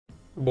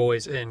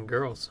Boys and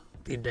girls,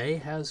 the day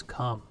has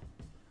come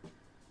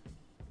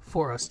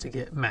for us to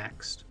get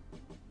maxed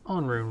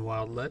on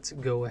Runewild. Let's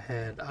go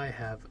ahead. I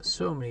have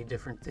so many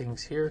different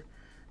things here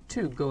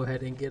to go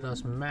ahead and get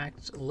us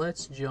maxed.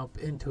 Let's jump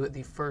into it.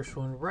 The first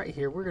one right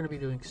here, we're going to be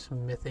doing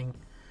smithing.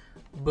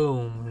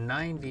 Boom,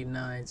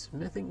 99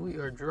 smithing. We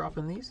are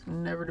dropping these,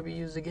 never to be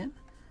used again.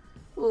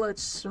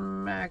 Let's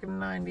smack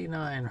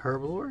 99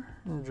 herblore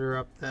and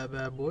drop that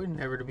bad boy,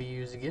 never to be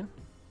used again.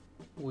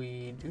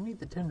 We do need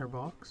the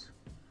tinderbox,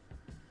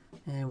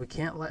 and we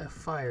can't light a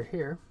fire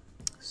here,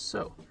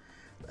 so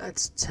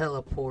let's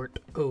teleport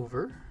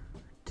over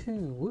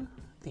to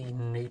the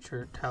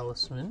nature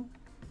talisman,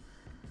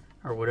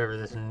 or whatever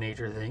this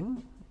nature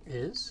thing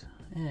is,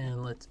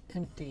 and let's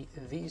empty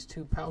these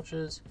two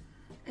pouches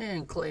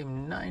and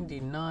claim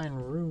 99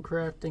 rune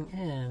crafting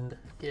and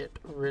get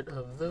rid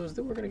of those.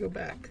 Then we're going to go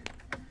back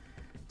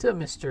to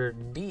Mr.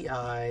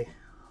 DI.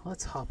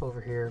 Let's hop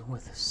over here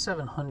with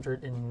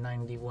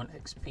 791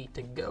 XP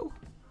to go.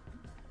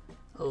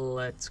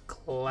 Let's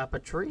clap a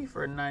tree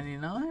for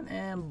 99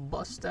 and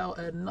bust out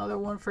another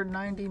one for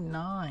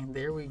 99.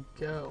 There we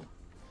go.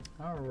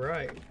 All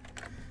right.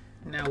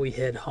 Now we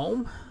head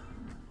home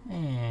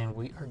and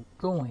we are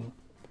going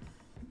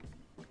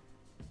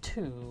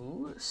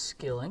to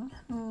skilling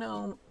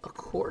gnome, of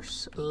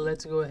course.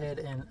 Let's go ahead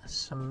and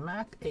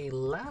smack a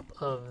lap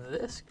of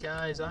this.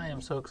 Guys, I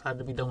am so excited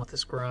to be done with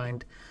this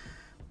grind.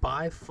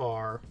 By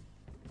far,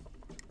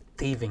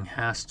 thieving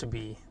has to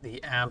be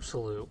the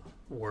absolute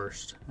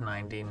worst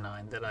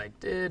 99 that I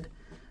did.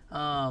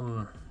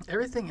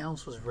 Everything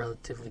else was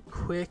relatively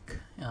quick,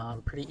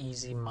 pretty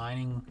easy.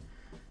 Mining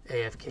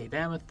AFK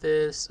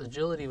amethyst,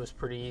 agility was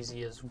pretty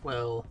easy as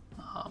well.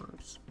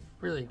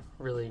 Really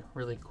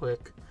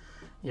quick.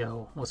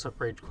 Yo, what's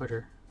up, Rage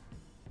Quitter?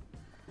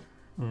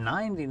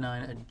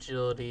 99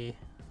 agility.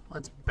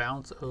 Let's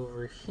bounce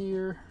over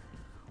here.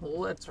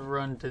 Let's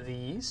run to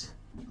these.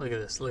 Look at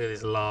this. Look at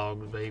these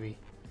logs, baby.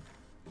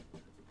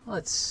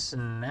 Let's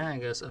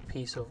snag us a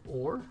piece of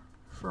ore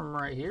from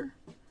right here.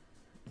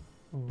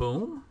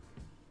 Boom.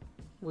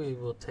 We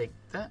will take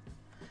that.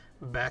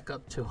 Back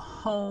up to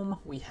home.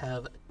 We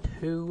have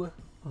 2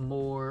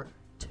 more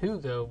to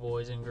go,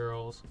 boys and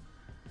girls.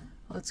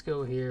 Let's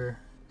go here.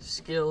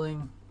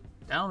 Skilling.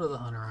 Down to the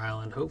Hunter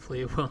Island.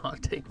 Hopefully it will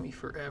not take me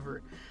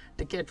forever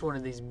to catch one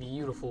of these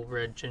beautiful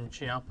red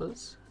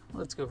chinchillas.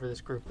 Let's go for this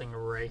grouping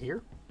right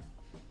here.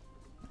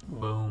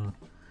 Boom.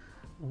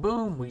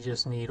 Boom. We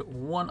just need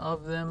one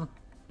of them.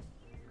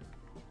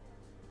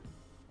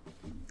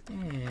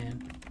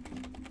 And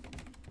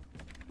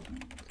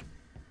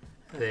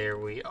there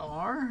we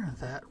are.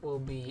 That will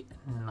be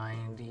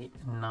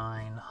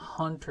 99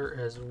 Hunter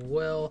as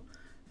well.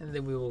 And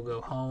then we will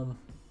go home.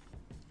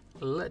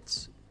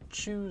 Let's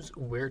choose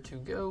where to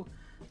go.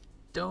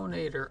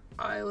 Donator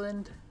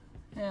Island,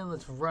 and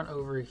let's run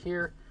over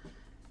here,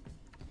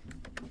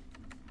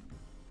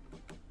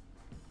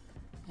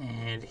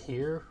 and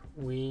here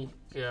we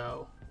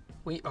go.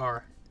 We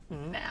are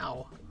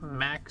now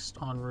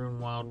maxed on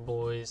Runewild,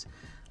 boys.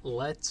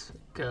 Let's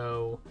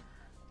go.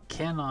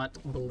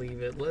 Cannot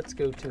believe it. Let's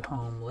go to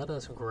home. Let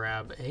us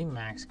grab a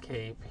max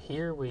cape.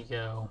 Here we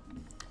go.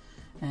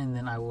 And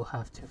then I will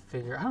have to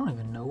figure, I don't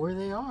even know where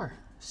they are.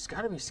 It's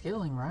got to be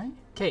skilling, right?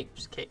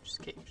 Capes.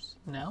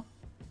 No?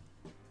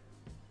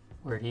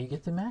 Where do you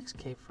get the max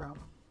cape from?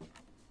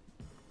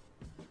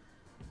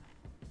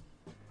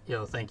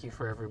 Yo, thank you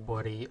for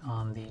everybody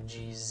on the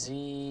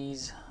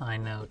GZs. I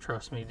know,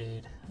 trust me,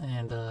 dude.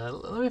 And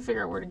let me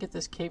figure out where to get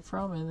this cape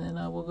from, and then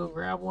we'll go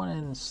grab one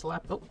and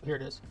slap. Oh, here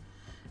it is.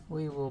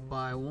 We will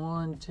buy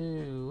 1,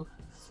 2,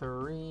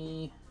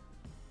 3.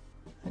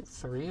 I think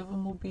 3 of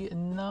them will be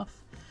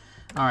enough.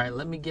 Alright,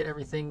 let me get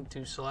everything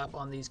to slap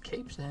on these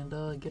capes and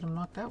get them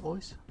knocked out,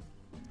 boys.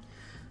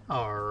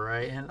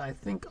 Alright, and I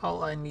think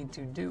all I need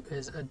to do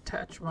is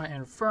attach my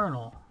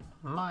Infernal,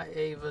 my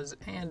Avas,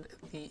 and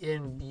the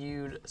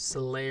Imbued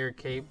Slayer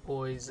cape,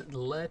 boys.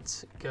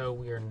 Let's go.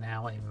 We are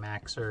now a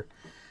maxer.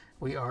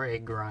 We are a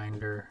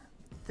grinder.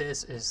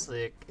 This is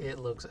slick. It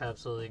looks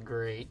absolutely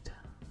great.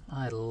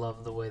 I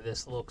love the way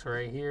this looks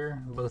right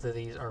here. Both of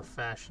these are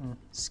fashion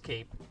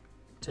scape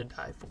to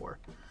die for.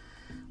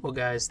 Well,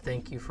 guys,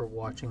 thank you for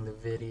watching the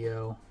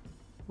video.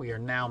 We are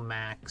now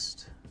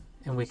maxed,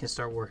 and we can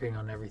start working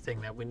on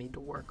everything that we need to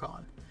work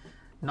on.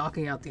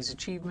 Knocking out these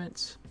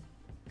achievements,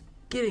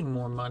 getting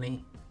more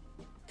money,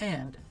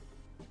 and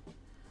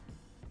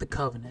the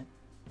Covenant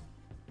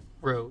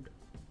road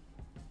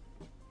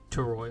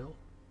to Royal.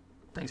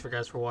 Thanks for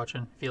guys for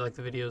watching. If you like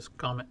the videos,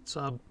 comment,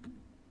 sub.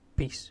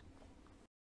 Peace.